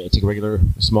take a regular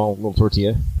small little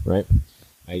tortilla, right?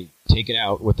 I take it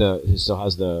out it still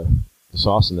has the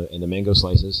sauce and the mango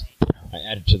slices. I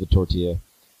add it to the tortilla,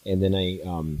 and then I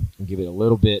give it a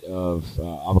little bit of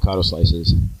avocado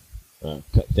slices,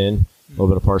 cut thin, a little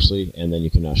bit of parsley, and then you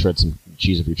can shred some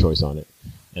cheese of your choice on it.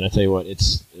 And I tell you what,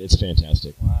 it's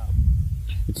fantastic. Wow.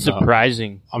 It's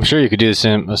surprising. I'm sure you could do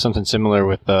something similar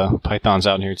with pythons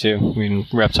out here too. I mean,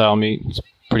 reptile meat, it's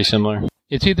pretty similar.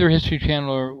 It's either History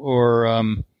Channel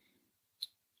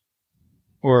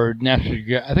or National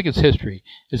Geographic. I think it's History.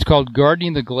 It's called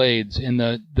Guarding the Glades, and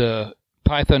the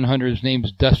python hunter's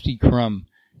name's Dusty Crum.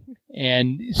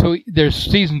 And so there's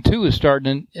season 2 is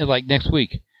starting in like next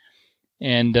week,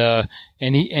 and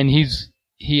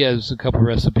he has a couple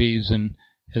recipes and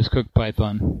has cooked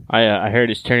python. I heard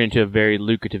it's turned into a very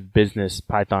lucrative business,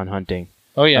 python hunting.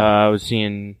 Oh yeah. I was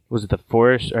seeing, was it the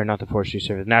Forest, or not the Forestry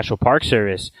Service, National Park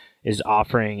Service is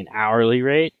offering an hourly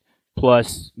rate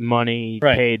plus money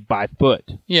paid by foot.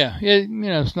 Yeah,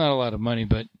 it's not a lot of money,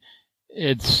 but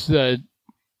it's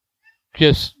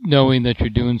just knowing that you're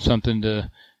doing something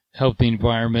to help the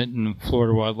environment and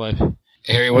Florida wildlife.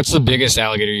 Harry, what's the biggest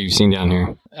alligator you've seen down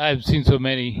here? I've seen so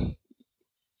many.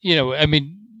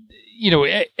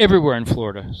 Everywhere in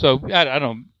Florida. So I don't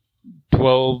know,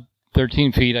 12,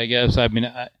 13 feet, I guess. I mean,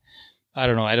 I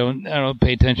don't know. I don't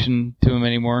pay attention to them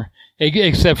anymore,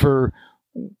 except for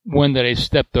one that I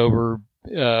stepped over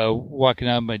walking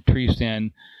out of my tree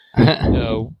stand.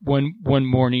 One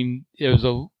morning, it was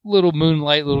a little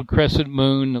moonlight, little crescent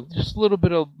moon, just a little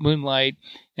bit of moonlight,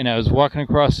 and I was walking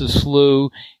across the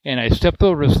slough, and I stepped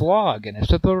over this log, and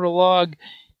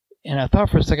I thought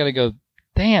for a second, I go,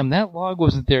 damn, that log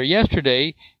wasn't there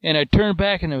yesterday, and I turned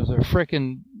back, and it was a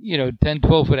frickin' 10,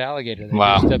 12-foot alligator that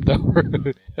I just stepped over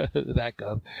the back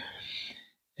of.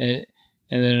 And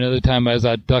then another time I was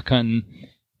out duck hunting,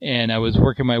 and I was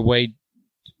working my way,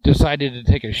 decided to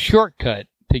take a shortcut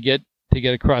to get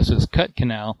across this cut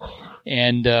canal,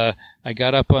 and I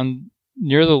got up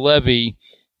near the levee,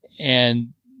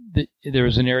 and there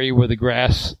was an area where the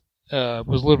grass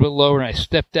was a little bit lower, and I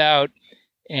stepped out,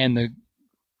 and the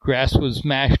grass was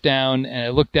mashed down, and I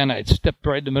looked down, I'd stepped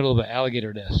right in the middle of an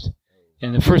alligator nest.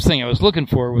 And the first thing I was looking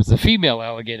for was the female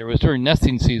alligator. It was during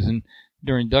nesting season,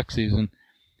 during duck season.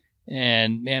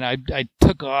 And man, I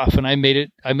took off and I made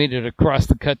it across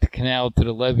the cut to canal to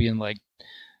the levee in like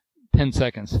 10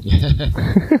 seconds.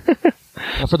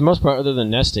 Now, for the most part, other than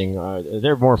nesting,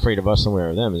 they're more afraid of us than we are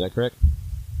of them. Is that correct?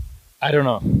 I don't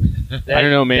know. I don't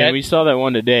know, man. We saw that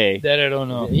one today. That I don't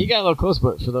know. He got a little close,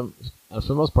 but for the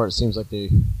most part, it seems like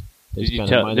they just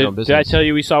kind of mind their own business. Did I tell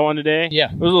you we saw one today?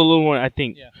 Yeah. It was a little one, I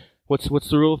think. Yeah. What's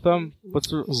the rule of thumb?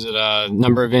 Is it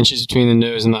number of inches between the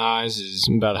nose and the eyes is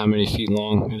about how many feet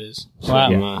long it is?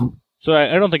 Wow. So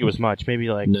I don't think it was much. Maybe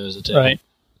like nose to tail. Right.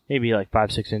 Maybe like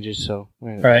 5-6 inches. So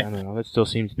Right. I don't know. That still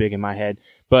seems big in my head.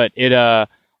 But it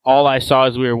all I saw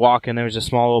as we were walking, there was a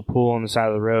small little pool on the side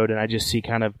of the road, and I just see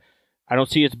I don't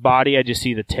see its body. I just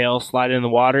see the tail slide in the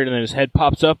water, and then his head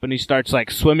pops up, and he starts like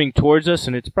swimming towards us,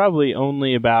 and it's probably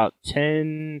only about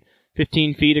 10,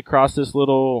 15 feet across this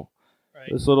little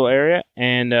area,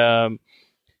 and then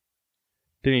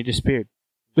he disappeared.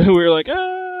 We were like,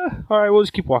 all right, we'll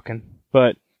just keep walking.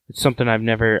 But it's something I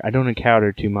don't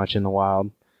encounter too much in the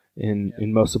wild in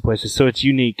most of the places. So it's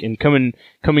unique. And coming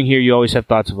here, you always have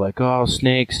thoughts of like, oh,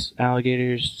 snakes,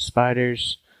 alligators,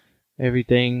 spiders,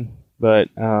 everything. But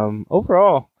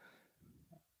overall,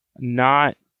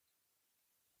 not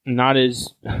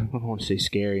as, I don't want to say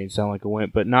scary and sound like a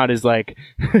wimp, but not as like,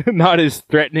 not as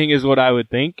threatening as what I would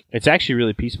think. It's actually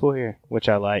really peaceful here, which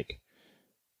I like.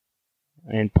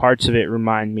 And parts of it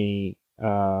remind me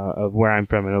of where I'm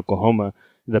from in Oklahoma,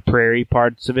 the prairie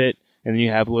parts of it. And then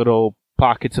you have little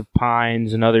pockets of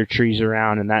pines and other trees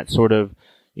around, and that sort of,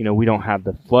 we don't have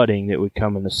the flooding that would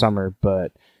come in the summer,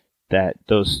 but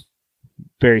those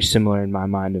very similar in my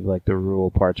mind of like the rural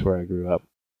parts where I grew up.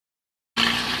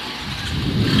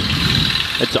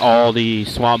 It's all the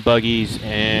swamp buggies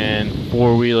and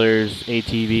 4-wheelers,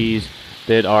 ATVs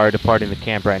that are departing the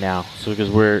camp right now. So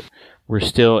because we're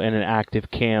still in an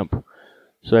active camp,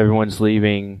 so everyone's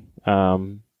leaving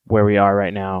where we are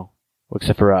right now,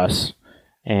 except for us.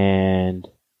 And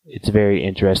it's very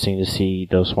interesting to see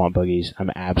those swamp buggies.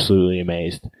 I'm absolutely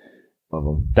amazed. Love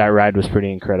them. That ride was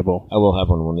pretty incredible. I will have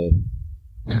one day.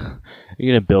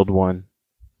 You're gonna build one?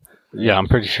 Yeah, I'm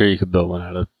pretty sure you could build one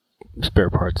out of spare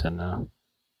parts and around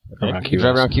Key West.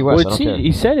 Drive around Key West. Well,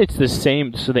 he said it's the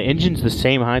same. So the engine's the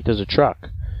same height as a truck.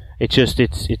 It's just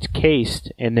it's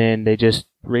cased, and then they just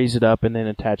raise it up and then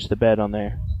attach the bed on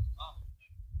there.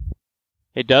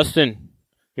 Hey, Dustin,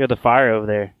 you got the fire over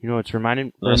there. You know what it's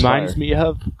reminds me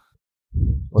of?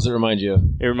 What's it remind you of?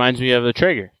 It reminds me of the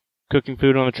Traeger. Cooking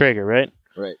food on the Traeger, right?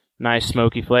 Right. Nice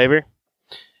smoky flavor.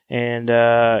 And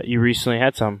you recently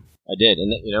had some. I did,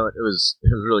 and it was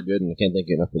really good, and I can't thank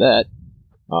you enough for that.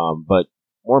 But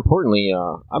more importantly,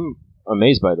 I'm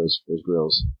amazed by those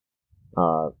grills.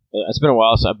 It's been a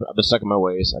while since I've been stuck in my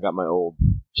ways. I got my old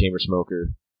chamber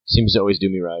smoker. Seems to always do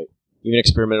me right. Even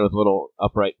experimented with a little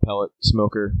upright pellet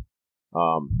smoker.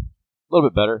 A little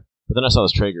bit better. But then I saw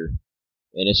this Traeger,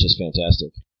 and it's just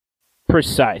fantastic.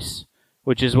 Precise,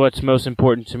 which is what's most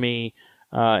important to me.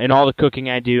 In all the cooking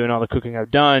I do and all the cooking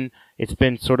I've done, it's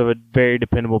been sort of a very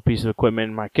dependable piece of equipment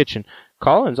in my kitchen.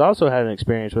 Colin's also had an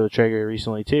experience with a Traeger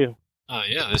recently, too.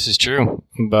 Yeah, this is true.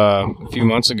 A few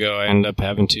months ago, I ended up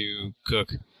having to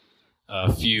cook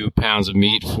a few pounds of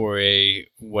meat for a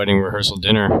wedding rehearsal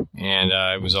dinner, and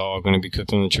it was all going to be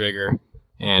cooked on the Traeger.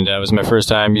 And it was my first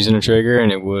time using a Traeger,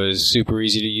 and it was super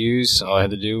easy to use. All I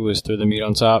had to do was throw the meat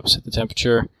on top, set the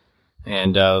temperature,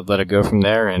 and let it go from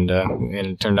there, and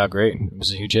it turned out great. It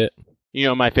was a huge hit. You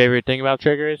know what my favorite thing about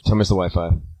Traeger is? Tell me it's the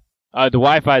Wi-Fi. The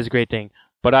Wi-Fi is a great thing,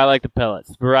 but I like the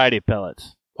pellets, variety of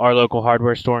pellets. Our local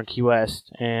hardware store in Key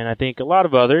West, and I think a lot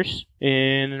of others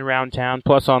in and around town,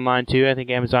 plus online too. I think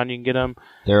Amazon, you can get them.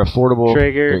 They're affordable.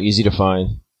 Traeger. They're easy to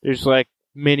find. There's like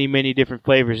many, many different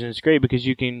flavors, and it's great because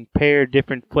you can pair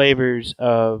different flavors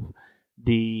of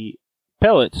the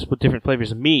pellets with different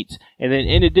flavors of meats. And then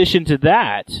in addition to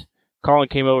that, Colin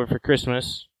came over for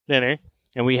Christmas dinner,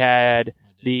 and we had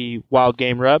the wild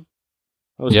game rub.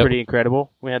 It was pretty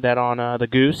incredible. We had that on the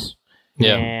goose.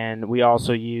 Yeah. And we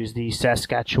also used the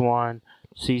Saskatchewan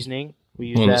seasoning. We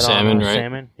used on that the salmon, on right?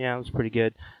 Salmon. Yeah, it was pretty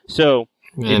good. So,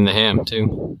 and the ham,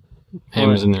 too. Ham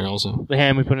was in there also. The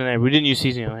ham we put in there. We didn't use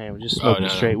seasoning on the ham. We just smoked it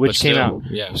straight, which But came still, out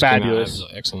yeah, it fabulous. Came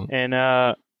out, it was excellent.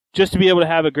 And just to be able to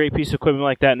have a great piece of equipment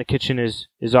like that in the kitchen is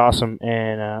awesome.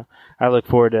 And I look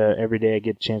forward to every day I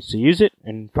get a chance to use it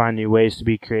and find new ways to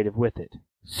be creative with it.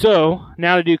 So,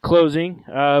 now to do closing.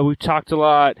 We've talked a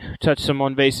lot, touched some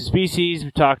on invasive species, we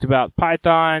talked about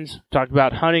pythons, talked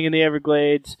about hunting in the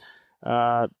Everglades.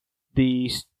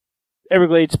 The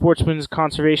Everglades Sportsman's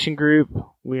Conservation Group.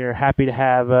 We are happy to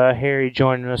have Harry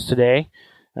joining us today,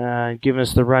 giving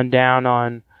us the rundown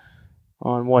on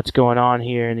what's going on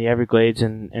here in the Everglades,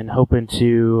 and hoping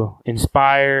to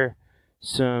inspire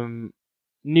some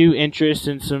new interest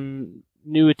and some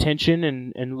new attention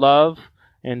and love,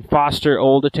 and foster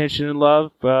old attention and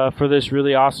love for this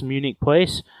really awesome, unique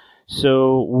place.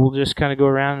 So we'll just kind of go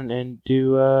around and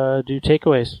do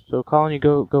takeaways. So Colin, you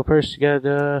go first. You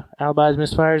got alibis,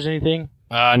 misfires, anything?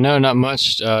 No, not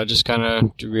much. Just kind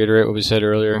of to reiterate what we said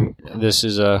earlier, this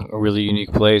is a really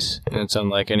unique place, and it's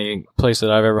unlike any place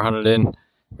that I've ever hunted in.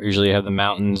 We usually have the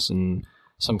mountains and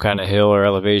some kind of hill or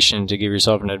elevation to give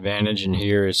yourself an advantage, and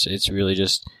here it's really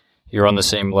just you're on the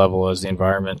same level as the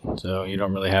environment, so you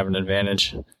don't really have an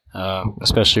advantage,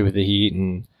 especially with the heat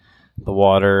and the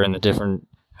water and the different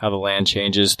how the land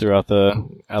changes throughout the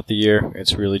year.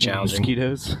 It's really challenging.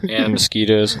 Mosquitoes. And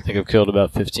mosquitoes. I think I've killed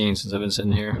about 15 since I've been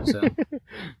sitting here. So.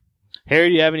 Harry,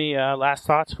 do you have any last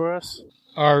thoughts for us?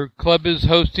 Our club is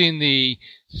hosting the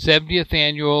 70th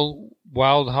annual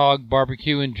Wild Hog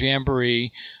Barbecue and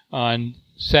Jamboree on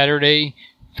Saturday,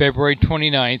 February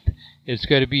 29th. It's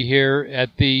going to be here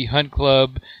at the Hunt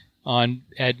Club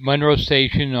at Monroe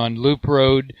Station on Loop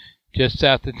Road, just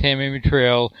south of Tamiami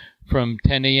Trail, from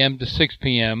 10 a.m. to 6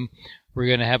 p.m. We're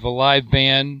going to have a live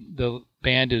band. The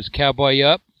band is Cowboy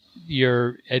Up.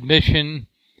 Your admission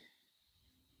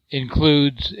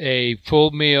includes a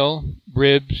full meal,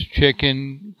 ribs,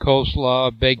 chicken,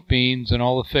 coleslaw, baked beans, and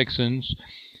all the fixins.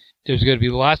 There's going to be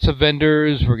lots of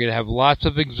vendors. We're going to have lots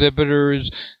of exhibitors.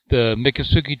 The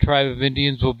Miccosukee Tribe of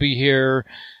Indians will be here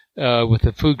with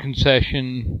a food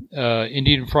concession,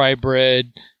 Indian fry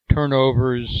bread,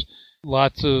 turnovers,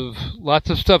 lots of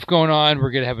stuff going on.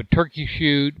 We're going to have a turkey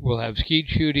shoot. We'll have skeet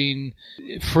shooting,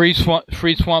 free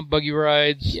swamp buggy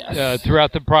rides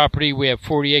throughout the property. We have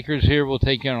 40 acres here. We'll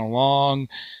take you on a long,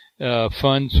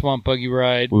 fun swamp buggy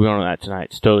ride. We went on that tonight.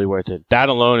 It's totally worth it. That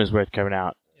alone is worth coming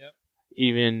out. Yep.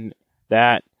 Even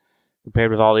that, compared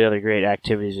with all the other great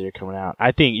activities that are coming out,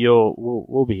 I think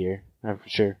we'll be here for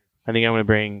sure. I think I'm going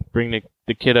to bring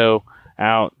the kiddo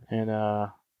out and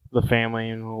the family,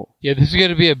 and this is going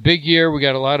to be a big year. We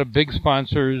got a lot of big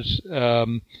sponsors,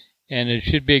 and it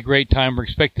should be a great time. We're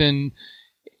expecting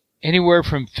anywhere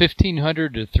from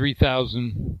 1,500 to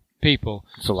 3,000 people.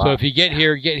 It's a lot. So if you get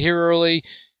here early,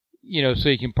 so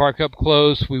you can park up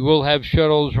close. We will have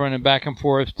shuttles running back and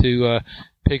forth to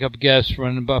pick up guests,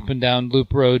 running up and down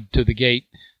Loop Road to the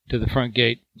front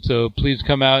gate. So please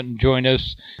come out and join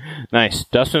us. Nice.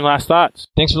 Dustin, last thoughts?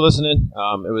 Thanks for listening.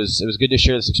 It was good to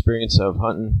share this experience of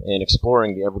hunting and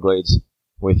exploring the Everglades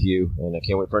with you, and I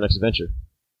can't wait for our next adventure.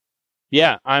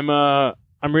 Yeah, I'm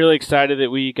really excited that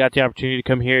we got the opportunity to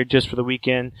come here just for the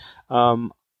weekend.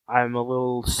 I'm a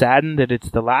little saddened that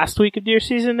it's the last week of deer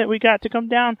season that we got to come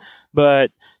down, but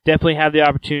definitely have the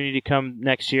opportunity to come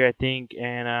next year, I think,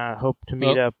 and hope to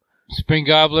meet up. Spring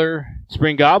Gobbler.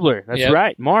 That's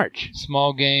right. March.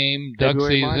 Small game, duck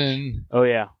February, season. March. Oh,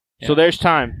 yeah. So there's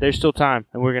time. There's still time,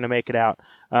 and we're going to make it out.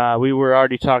 We were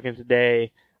already talking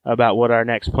today about what our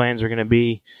next plans are going to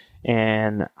be,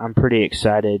 and I'm pretty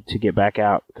excited to get back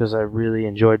out because I really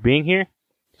enjoyed being here.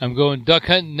 I'm going duck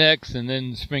hunting next, and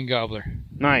then Spring Gobbler.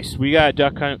 Nice. We got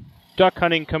duck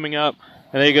hunting coming up,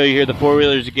 and there you go. You hear the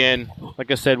four-wheelers again.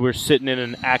 Like I said, we're sitting in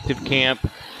an active camp.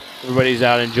 Everybody's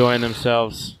out enjoying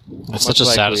themselves. That's such a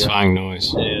satisfying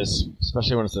noise. It is,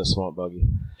 especially when it's a swamp buggy.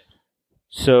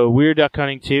 So we're duck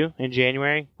hunting too in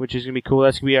January, which is going to be cool.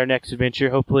 That's going to be our next adventure.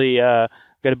 Hopefully, got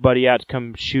a buddy out to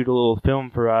come shoot a little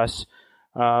film for us.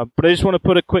 But I just want to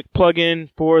put a quick plug in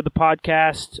for the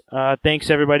podcast. Thanks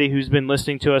everybody who's been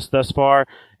listening to us thus far,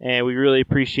 and we really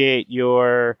appreciate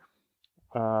your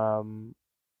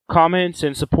comments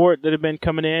and support that have been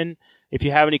coming in. If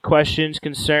you have any questions,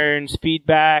 concerns,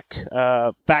 feedback,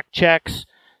 fact checks,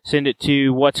 send it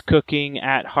to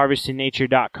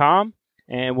what'scooking@harvestingnature.com,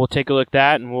 and we'll take a look at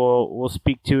that, and we'll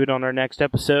speak to it on our next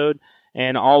episode.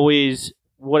 And always,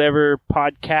 whatever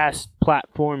podcast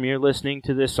platform you're listening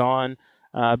to this on,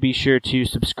 be sure to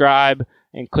subscribe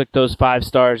and click those 5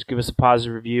 stars. Give us a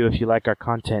positive review if you like our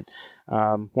content.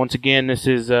 Once again, this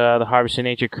is the Harvesting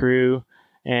Nature crew,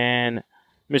 and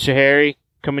Mr. Harry,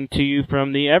 coming to you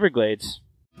from the Everglades.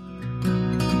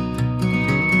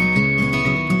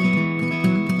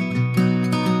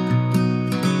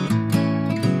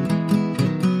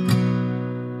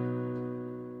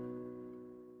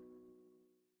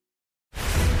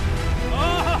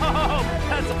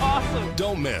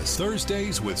 Don't miss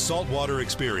Thursdays with Saltwater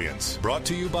Experience, brought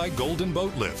to you by Golden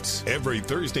Boat Lifts, every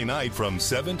Thursday night from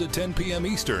 7 to 10 p.m.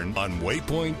 Eastern on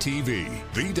Waypoint TV,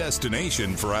 the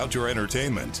destination for outdoor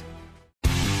entertainment.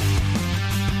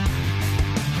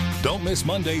 Don't miss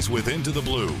Mondays with Into the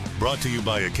Blue, brought to you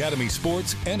by Academy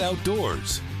Sports and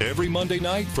Outdoors. Every Monday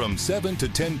night from 7 to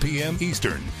 10 p.m.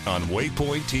 Eastern on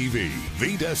Waypoint TV,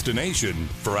 the destination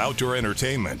for outdoor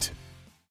entertainment.